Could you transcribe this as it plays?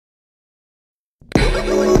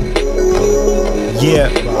Yeah,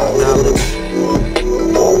 knowledge.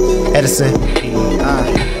 Edison,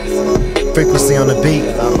 frequency on the beat.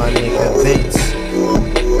 My nigga beats.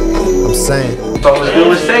 I'm saying. So let's do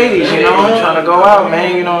Mercedes, you know? I'm trying to go out,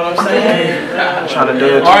 man. You know what I'm saying? I'm trying to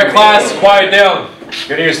do it. All right, class, quiet down.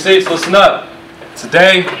 Get in your seats. Listen up.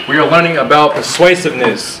 Today we are learning about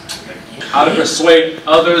persuasiveness. How to persuade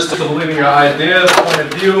others to believe in your ideas, point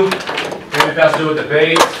of view. Maybe it has to do with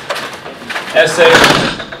debate, essay.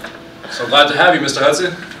 So glad to have you, Mr.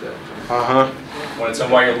 Hudson. Want to tell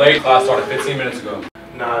me why you're late? Class started 15 minutes ago.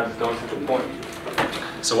 Nah, just don't to the point.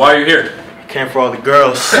 So why are you here? Came for all the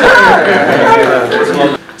girls.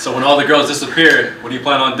 So when all the girls disappear, what do you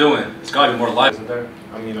plan on doing? There's got to be more to life, isn't there?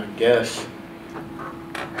 I mean, I guess.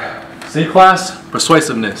 See, class?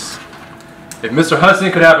 Persuasiveness. If Mr.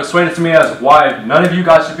 Hudson could have persuaded to me as why none of you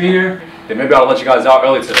guys should be here, then maybe I'll let you guys out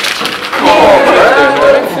early today.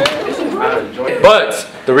 But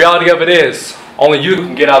the reality of it is, only you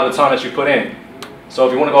can get out of the time that you put in. So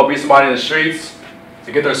if you want to go beat somebody in the streets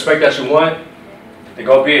to get the respect that you want, then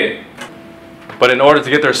go be it. But in order to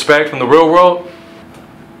get the respect from the real world,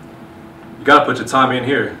 you gotta put your time in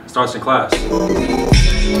here. It starts in class.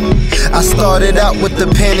 I started out with the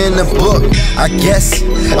pen and the book. I guess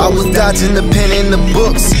I was dodging the pen and the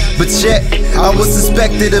books, but yet I was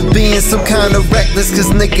suspected of being some kind of reckless, cause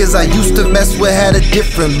niggas I used to mess with had a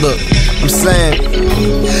different look. I'm saying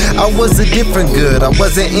I was a different good. I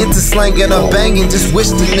wasn't into slanging or banging, just wish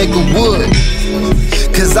the nigga would.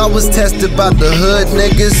 Cause I was tested by the hood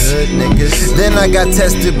niggas. Then I got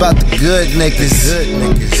tested by the good niggas.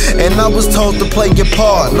 And I was told to play your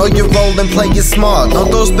part, know your role and play it smart.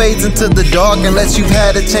 Don't throw spades into the dark unless you've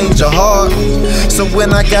had a change of heart. So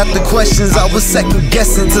when I got the questions, I was second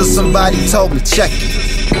guessing till somebody told me check it.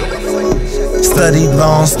 Study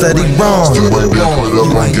long, study wrong. You ain't been put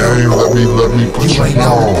up on game, let me put you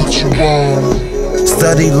on.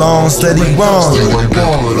 Study long, study wrong. You ain't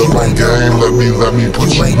been put up on game, let me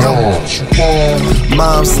put you on.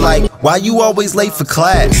 Mom's like, why you always late for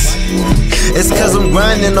class? It's cause I'm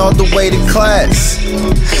grinding all the way to class.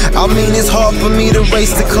 I mean, it's hard for me to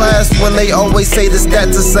race to class when they always say the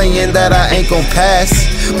stats are saying that I ain't gon' pass.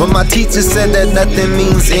 But my teacher said that nothing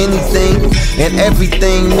means anything and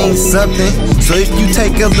everything means something. So if you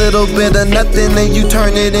take a little bit of nothing and you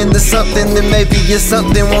turn it into something, then maybe your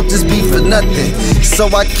something won't just be for nothing.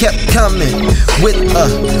 So I kept coming with a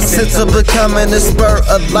sense of becoming a spur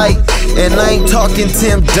of light. And I ain't talking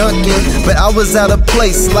Tim Duncan, but I was out of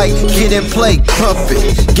place like Kid and Play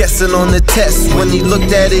Crumpet. Guessing on the test, when he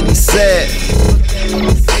looked at it he said,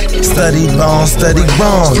 study long, study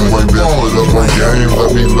wrong. You ain't been put up on game, let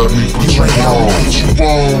me put you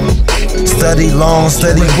on. Study long,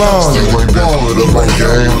 study wrong. You ain't been put up on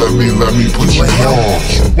game, let me put you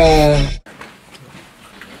on.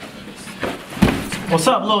 What's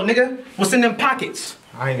up, little nigga? What's in them pockets?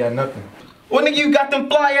 I ain't got nothing. Well, nigga, you got them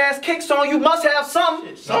fly ass kicks on. You must have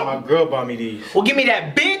something. My girl bought me these. Well, give me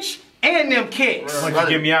that bitch and them kicks. Why don't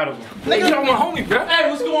you get me out of them? Nigga, Yo, my homie, bro. Hey,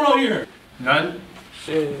 what's going on here? None.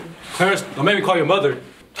 Shit. Clarence, don't make me call your mother.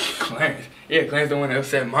 Clarence? Yeah, Clarence the one that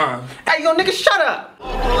said mom. Hey, yo, nigga, shut up.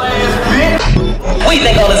 Where you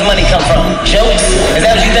think all this money come from? Jokes? Is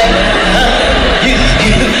that what you think? Huh?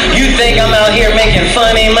 You think I'm out here making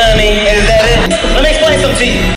funny money? Is that it? Let me explain something to you.